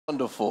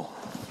Wonderful,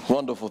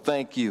 wonderful,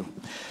 thank you.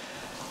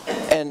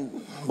 And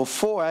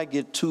before I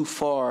get too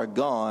far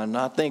gone,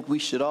 I think we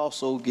should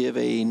also give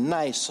a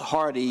nice,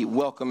 hearty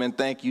welcome and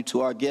thank you to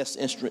our guest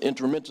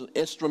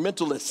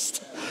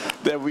instrumentalist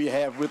that we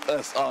have with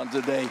us on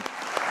today.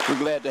 We're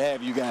glad to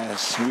have you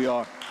guys. We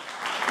are.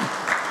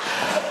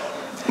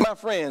 My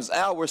friends,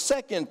 our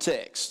second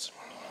text,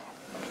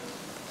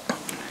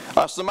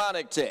 our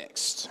sermonic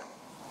text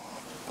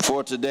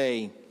for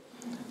today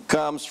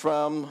comes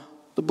from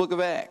the book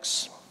of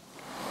Acts.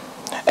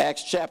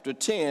 Acts chapter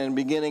 10,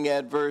 beginning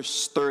at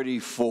verse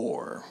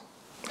 34.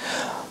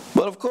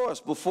 But of course,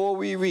 before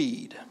we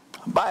read,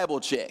 Bible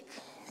check.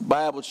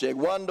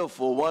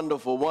 Wonderful,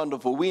 wonderful,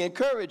 wonderful. We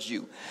encourage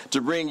you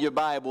to bring your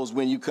Bibles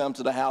when you come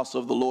to the house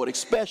of the Lord,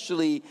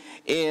 especially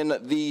in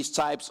these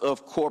types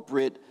of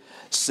corporate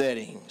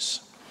settings.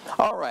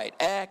 All right,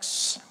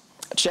 Acts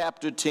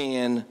chapter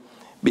 10,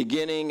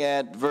 beginning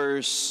at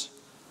verse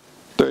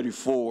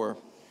 34.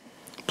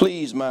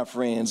 Please, my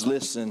friends,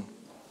 listen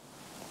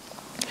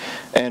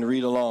and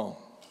read along.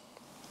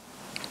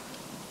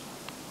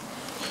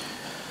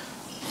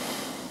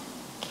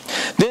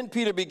 Then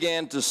Peter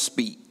began to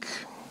speak.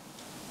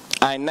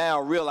 I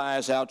now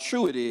realize how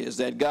true it is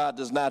that God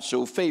does not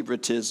show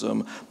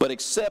favoritism, but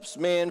accepts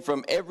men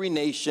from every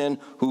nation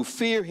who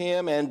fear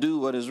him and do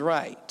what is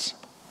right.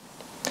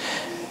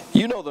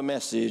 You know the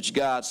message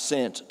God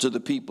sent to the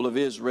people of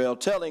Israel,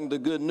 telling the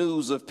good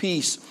news of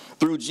peace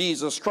through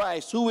Jesus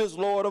Christ, who is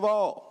Lord of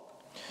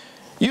all.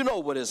 You know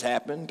what has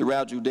happened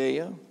throughout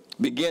Judea,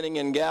 beginning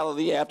in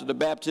Galilee after the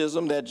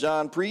baptism that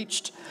John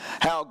preached,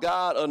 how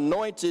God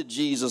anointed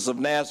Jesus of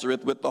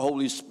Nazareth with the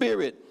Holy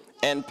Spirit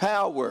and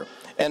power,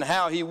 and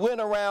how he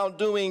went around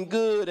doing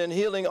good and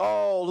healing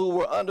all who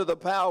were under the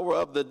power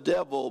of the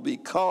devil,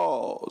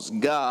 because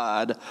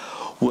God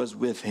was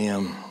with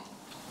him.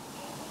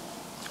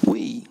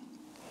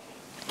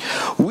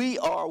 We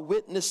are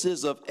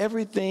witnesses of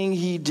everything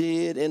he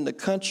did in the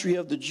country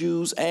of the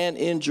Jews and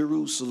in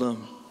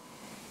Jerusalem.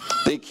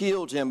 They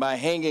killed him by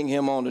hanging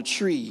him on a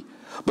tree,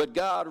 but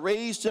God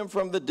raised him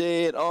from the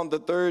dead on the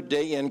third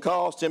day and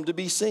caused him to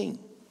be seen.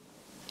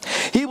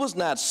 He was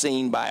not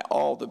seen by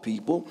all the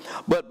people,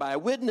 but by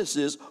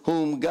witnesses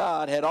whom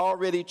God had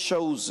already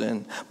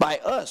chosen, by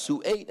us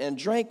who ate and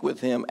drank with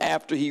him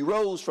after he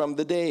rose from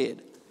the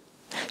dead.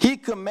 He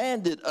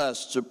commanded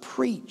us to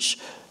preach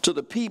to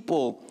the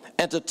people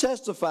and to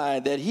testify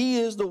that he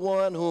is the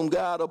one whom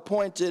God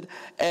appointed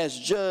as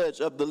judge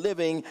of the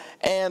living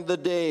and the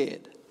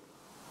dead.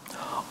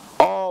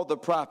 All the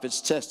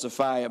prophets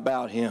testify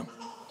about him,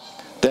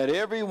 that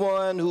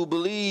everyone who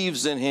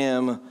believes in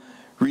him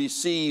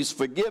receives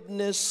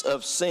forgiveness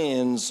of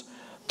sins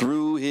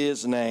through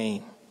his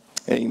name.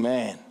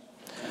 Amen.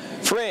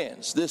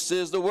 Friends, this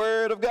is the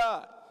word of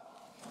God.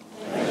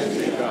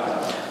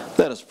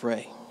 Let us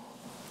pray.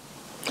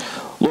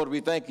 Lord, we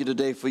thank you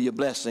today for your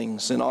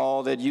blessings and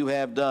all that you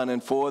have done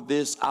and for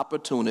this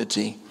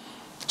opportunity.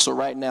 So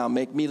right now,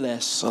 make me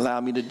less, allow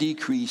me to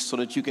decrease so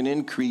that you can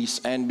increase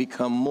and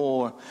become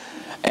more.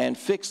 And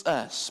fix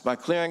us by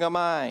clearing our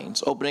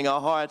minds, opening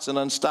our hearts, and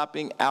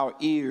unstopping our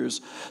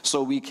ears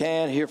so we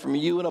can hear from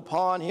you. And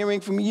upon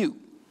hearing from you,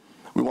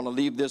 we want to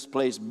leave this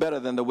place better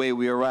than the way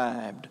we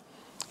arrived.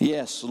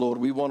 Yes, Lord,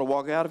 we want to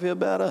walk out of here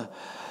better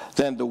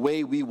than the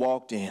way we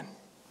walked in.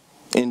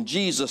 In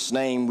Jesus'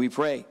 name we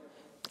pray.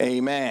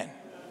 Amen.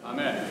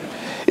 Amen.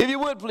 If you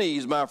would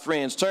please, my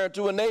friends, turn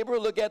to a neighbor,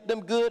 look at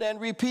them good, and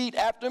repeat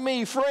after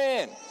me.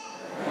 Friend.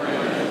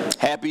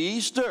 Happy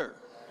Easter.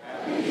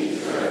 Happy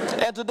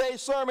Easter. And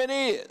today's sermon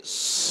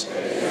is,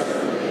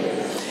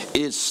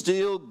 it's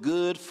still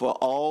good for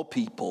all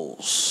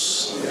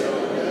peoples.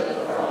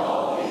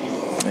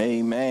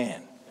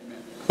 Amen.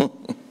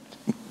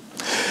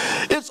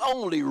 It's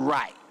only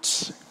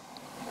right,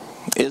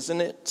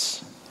 isn't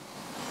it,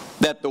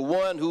 that the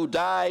one who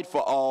died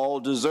for all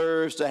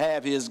deserves to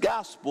have his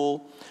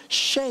gospel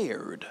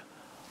shared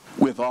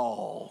with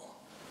all.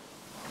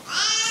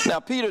 Now,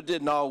 Peter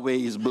didn't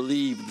always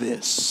believe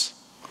this.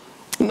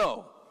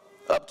 No,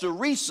 up to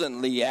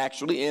recently,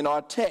 actually, in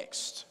our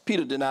text,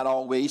 Peter did not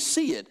always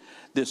see it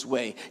this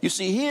way. You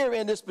see, here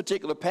in this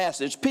particular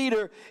passage,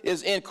 Peter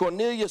is in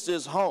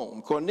Cornelius'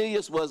 home.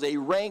 Cornelius was a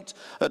ranked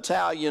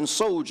Italian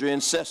soldier in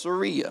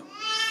Caesarea.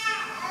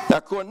 Now,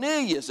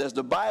 Cornelius, as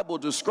the Bible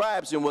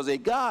describes him, was a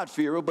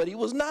God-fearer, but he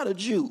was not a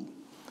Jew.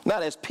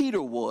 Not as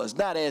Peter was,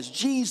 not as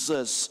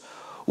Jesus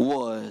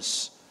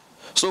was.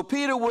 So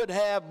Peter would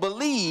have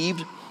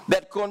believed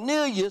that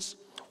Cornelius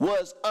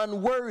was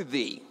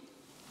unworthy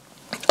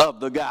of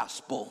the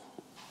gospel.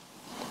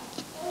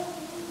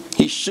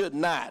 He should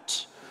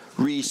not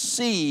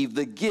receive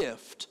the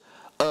gift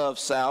of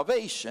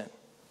salvation.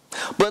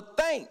 But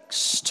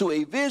thanks to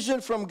a vision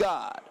from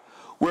God,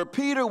 where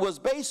Peter was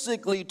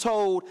basically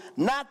told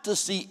not to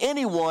see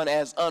anyone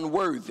as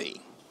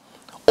unworthy,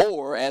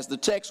 or as the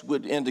text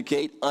would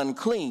indicate,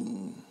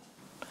 unclean.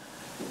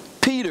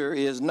 Peter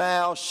is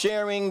now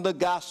sharing the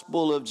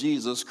gospel of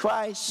Jesus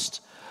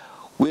Christ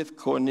with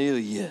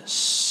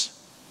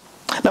Cornelius.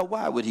 Now,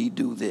 why would he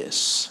do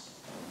this?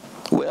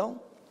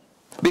 Well,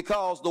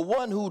 because the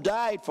one who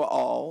died for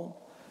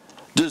all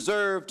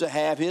deserved to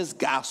have his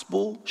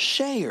gospel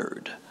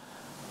shared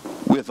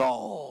with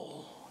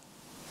all.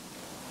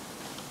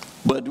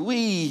 But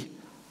we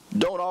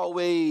don't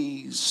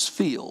always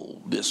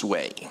feel this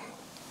way.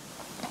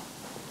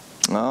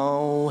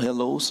 Oh,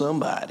 hello,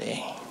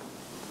 somebody.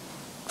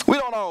 We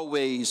don't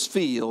always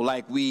feel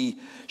like we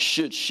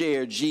should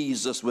share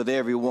Jesus with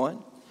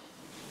everyone,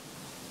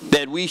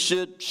 that we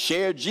should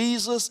share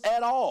Jesus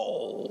at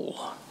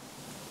all.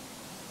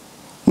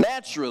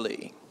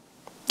 Naturally,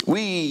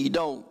 we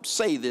don't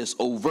say this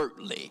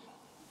overtly.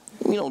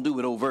 We don't do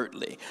it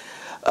overtly.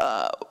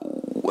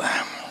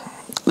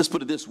 Let's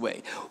put it this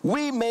way.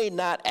 We may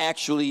not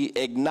actually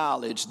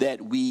acknowledge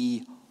that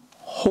we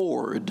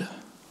hoard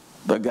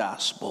the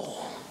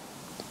gospel.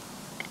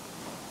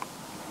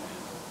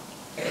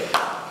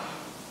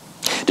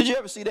 Did you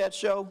ever see that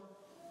show,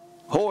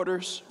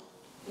 Hoarders?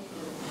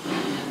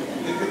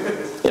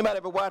 Anybody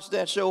ever watch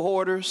that show,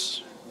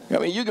 Hoarders? I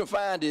mean, you can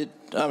find it,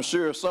 I'm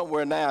sure,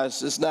 somewhere now.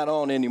 It's not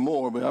on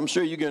anymore, but I'm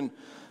sure you can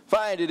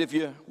find it if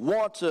you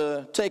want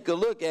to take a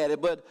look at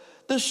it. But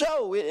the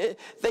show,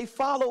 they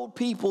followed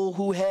people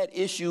who had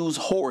issues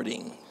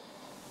hoarding.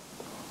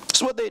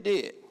 That's what they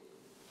did.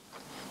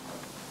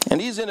 And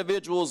these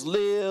individuals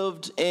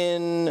lived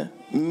in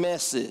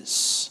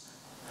messes,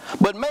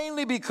 but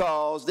mainly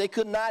because they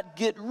could not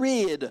get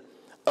rid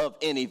of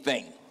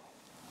anything.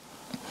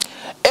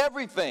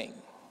 Everything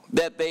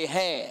that they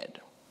had,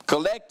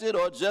 collected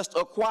or just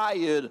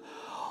acquired,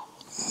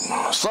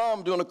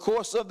 some during the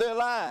course of their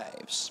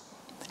lives,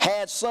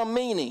 had some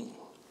meaning,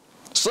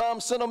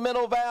 some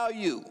sentimental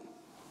value,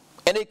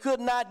 and they could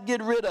not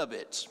get rid of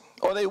it,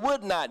 or they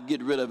would not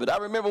get rid of it. I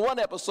remember one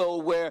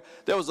episode where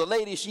there was a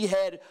lady, she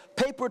had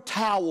paper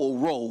towel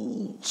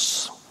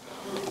rolls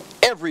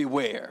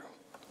everywhere,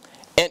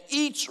 and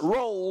each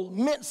roll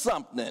meant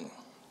something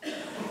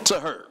to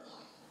her.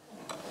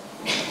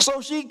 So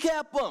she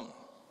kept them.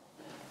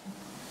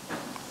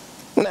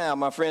 Now,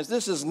 my friends,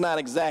 this is not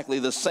exactly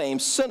the same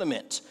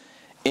sentiment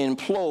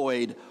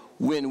employed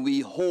when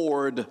we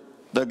hoard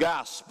the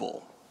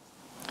gospel.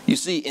 You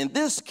see, in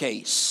this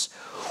case,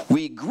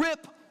 we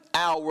grip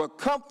our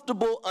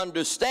comfortable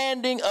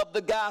understanding of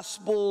the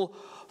gospel,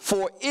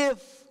 for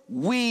if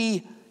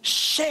we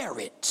share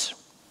it,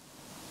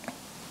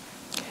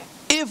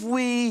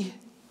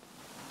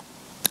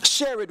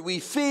 we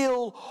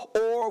feel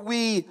or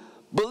we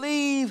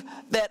believe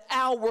that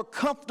our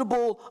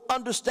comfortable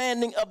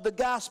understanding of the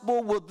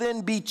gospel will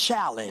then be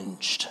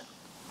challenged.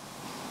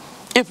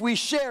 If we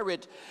share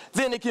it,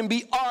 then it can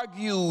be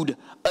argued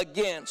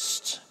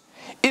against.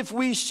 If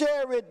we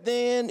share it,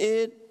 then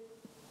it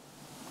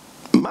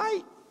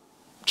might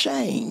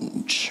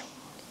change.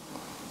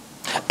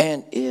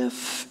 And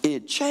if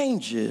it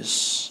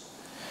changes,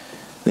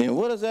 then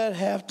what does that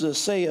have to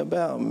say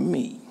about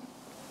me?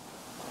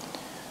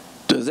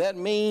 Does that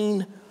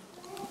mean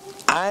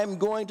I'm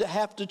going to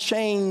have to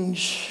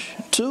change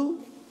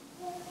too?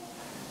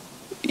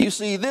 You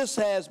see, this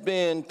has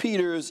been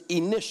Peter's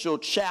initial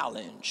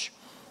challenge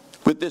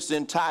with this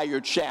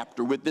entire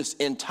chapter, with this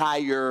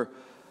entire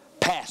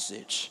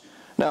passage.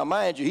 Now,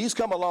 mind you, he's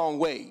come a long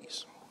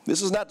ways.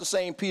 This is not the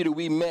same Peter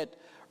we met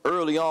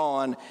early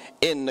on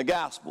in the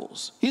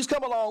Gospels. He's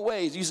come a long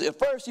ways. At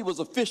first, he was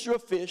a fisher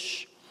of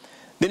fish.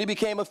 Then he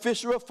became a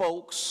fisher of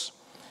folks.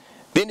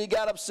 Then he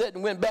got upset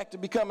and went back to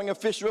becoming a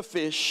fisher of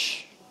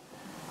fish.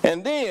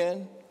 And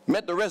then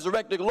met the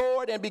resurrected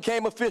Lord and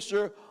became a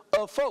fisher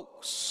of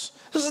folks.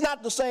 This is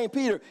not the same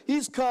Peter.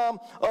 He's come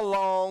a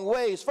long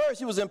ways. First,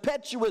 he was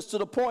impetuous to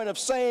the point of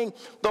saying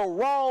the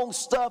wrong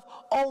stuff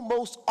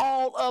almost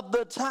all of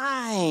the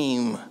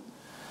time.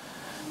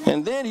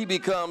 And then he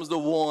becomes the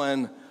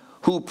one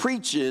who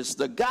preaches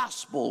the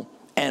gospel,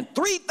 and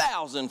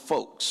 3,000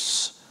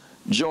 folks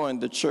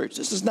joined the church.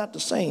 This is not the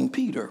same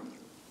Peter.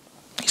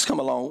 He's come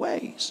a long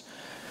ways.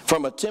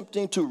 From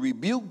attempting to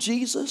rebuke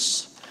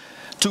Jesus,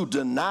 to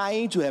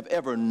denying to have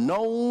ever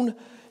known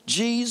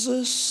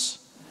Jesus,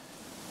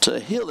 to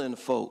healing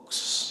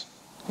folks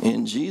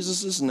in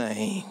Jesus'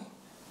 name.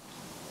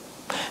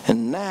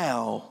 And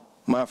now,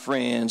 my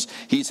friends,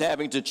 he's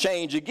having to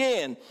change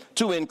again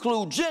to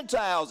include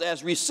Gentiles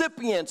as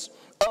recipients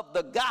of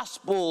the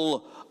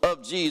gospel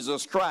of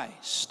Jesus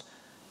Christ.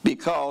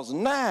 Because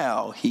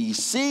now he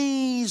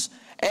sees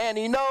and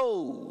he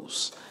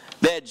knows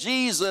that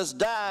Jesus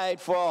died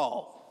for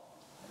all.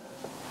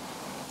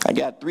 I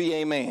got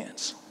 3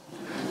 amens.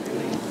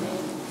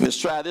 Let's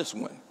try this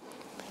one.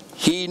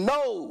 He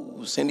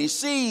knows and he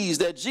sees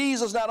that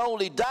Jesus not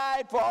only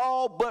died for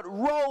all, but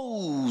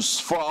rose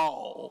for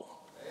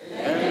all.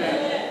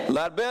 Amen. A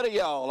lot better,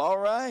 y'all, all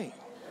right?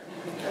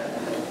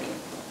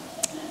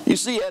 You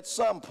see, at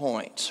some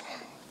point,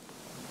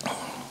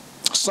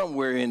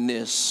 somewhere in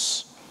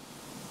this,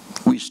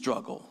 we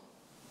struggle.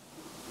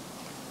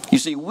 You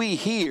see, we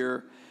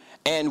hear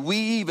and we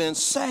even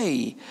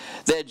say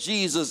that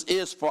Jesus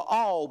is for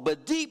all,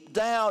 but deep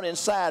down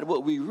inside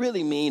what we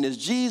really mean is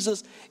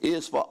Jesus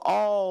is for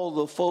all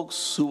the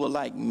folks who are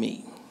like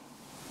me.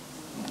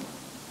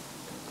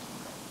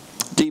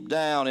 Deep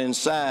down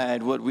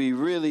inside, what we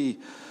really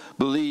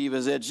believe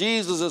is that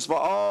Jesus is for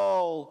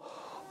all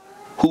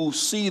who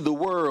see the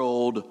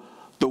world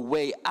the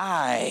way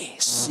I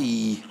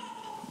see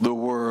the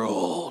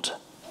world.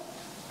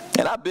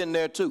 And I've been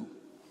there too.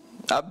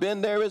 I've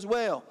been there as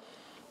well.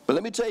 But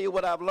let me tell you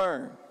what I've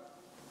learned.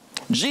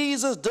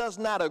 Jesus does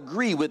not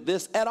agree with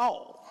this at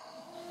all.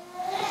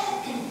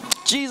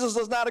 Jesus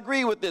does not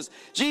agree with this.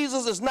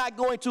 Jesus is not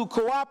going to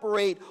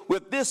cooperate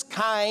with this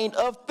kind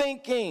of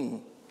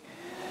thinking.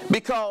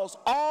 Because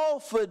all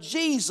for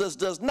Jesus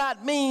does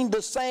not mean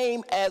the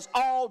same as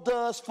all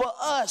does for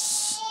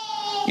us.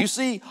 You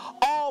see,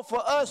 all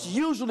for us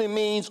usually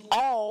means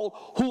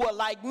all who are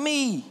like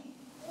me.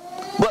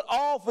 But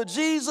all for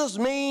Jesus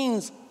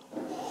means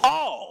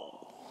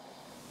all.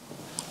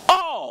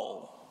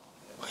 All.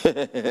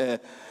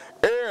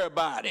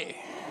 Everybody.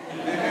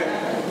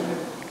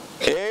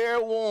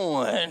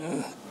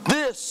 Everyone.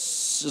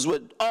 This is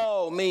what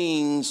all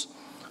means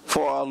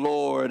for our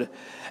Lord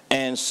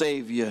and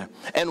Savior.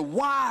 And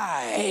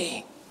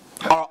why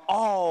are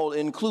all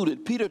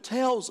included? Peter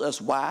tells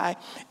us why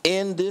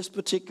in this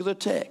particular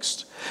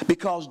text.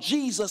 Because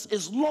Jesus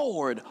is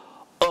Lord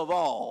of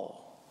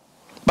all.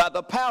 By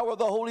the power of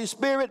the Holy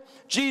Spirit,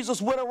 Jesus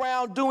went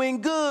around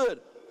doing good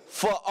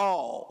for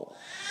all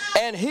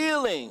and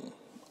healing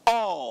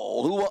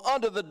all who were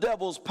under the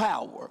devil's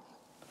power.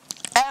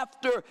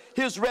 After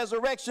his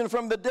resurrection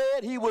from the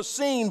dead, he was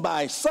seen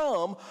by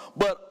some,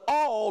 but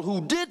all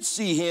who did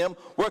see him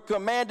were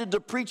commanded to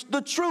preach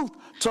the truth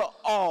to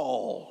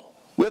all,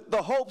 with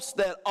the hopes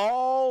that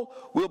all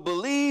will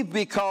believe,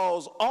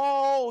 because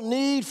all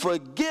need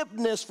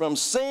forgiveness from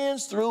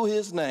sins through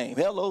his name.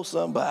 Hello,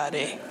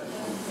 somebody.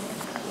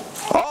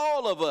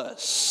 All of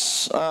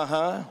us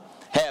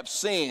have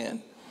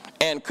sinned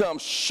and come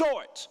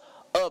short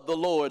of the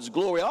Lord's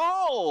glory.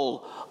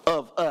 All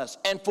of us.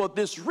 And for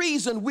this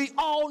reason, we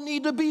all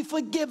need to be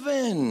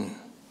forgiven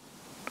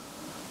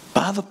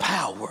by the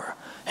power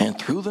and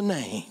through the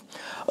name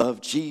of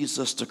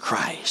Jesus the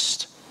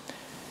Christ.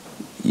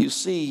 You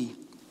see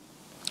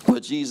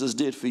what Jesus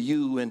did for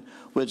you and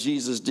what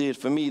Jesus did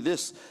for me.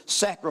 This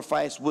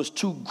sacrifice was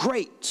too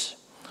great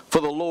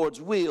for the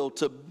Lord's will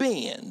to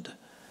bend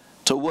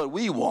to what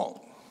we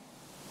want.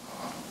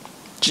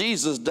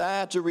 Jesus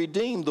died to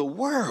redeem the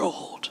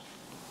world.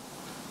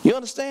 You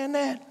understand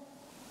that?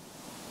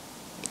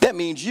 That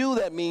means you,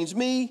 that means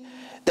me,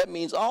 that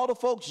means all the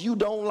folks you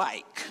don't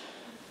like.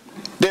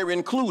 They're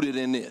included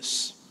in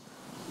this.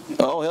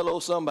 Oh, hello,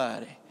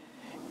 somebody.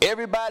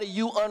 Everybody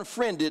you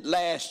unfriended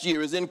last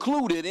year is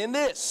included in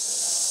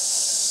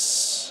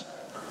this.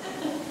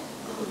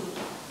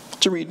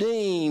 To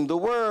redeem the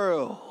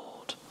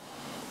world.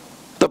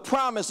 The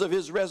promise of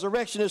his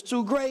resurrection is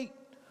too great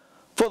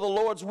for the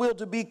Lord's will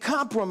to be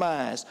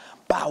compromised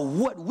by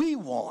what we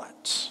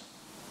want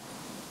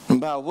and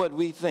by what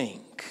we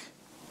think.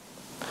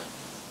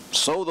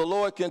 So the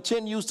Lord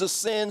continues to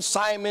send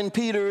Simon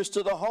Peters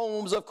to the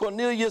homes of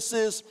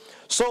Cornelius's,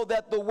 so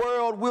that the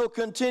world will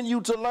continue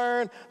to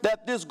learn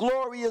that this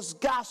glorious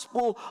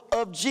gospel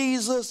of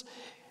Jesus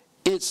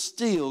is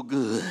still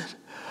good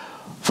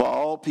for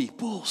all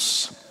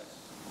peoples.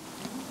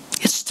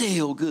 It's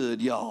still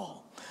good,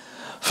 y'all,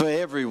 for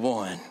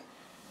everyone.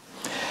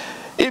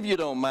 If you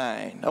don't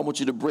mind, I want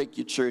you to break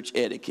your church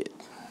etiquette.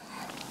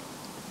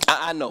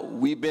 I know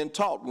we've been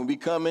taught when we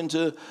come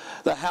into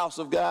the house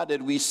of God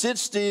that we sit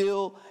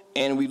still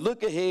and we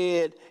look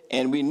ahead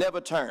and we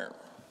never turn.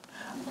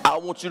 I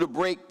want you to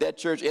break that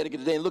church etiquette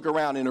today and look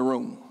around in the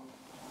room.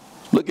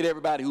 Look at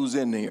everybody who's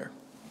in there.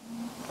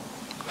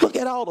 Look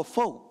at all the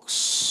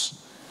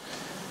folks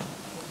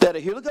that are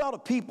here. Look at all the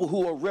people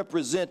who are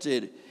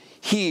represented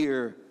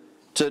here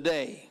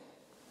today.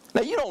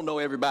 Now, you don't know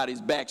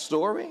everybody's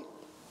backstory.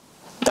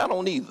 I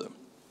don't either.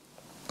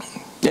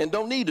 And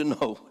don't need to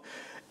know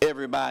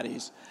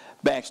everybody's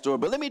backstory.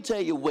 But let me tell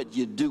you what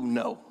you do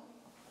know.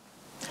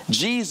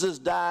 Jesus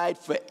died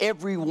for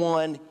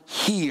everyone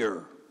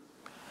here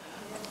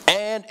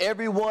and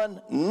everyone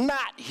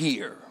not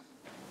here.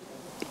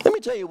 Let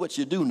me tell you what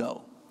you do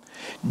know.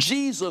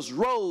 Jesus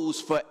rose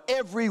for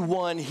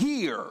everyone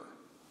here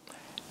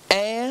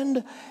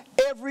and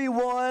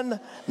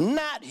everyone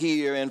not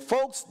here. And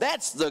folks,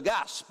 that's the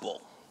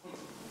gospel.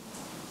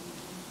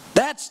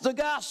 That's the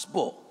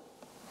gospel.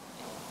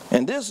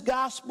 And this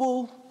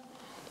gospel,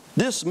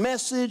 this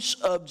message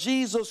of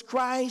Jesus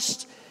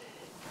Christ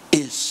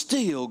is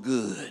still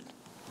good.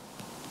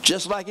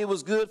 Just like it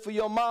was good for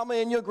your mama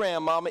and your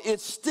grandmama,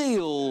 it's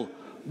still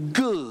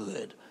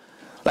good.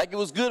 Like it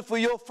was good for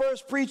your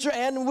first preacher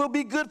and will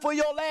be good for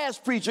your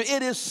last preacher.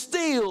 It is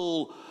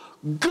still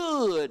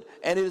good,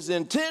 and it is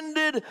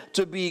intended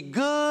to be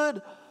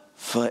good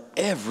for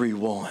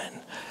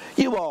everyone.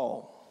 You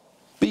all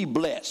be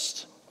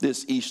blessed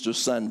this Easter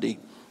Sunday.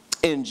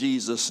 In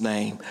Jesus'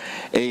 name,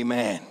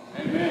 amen.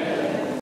 Amen.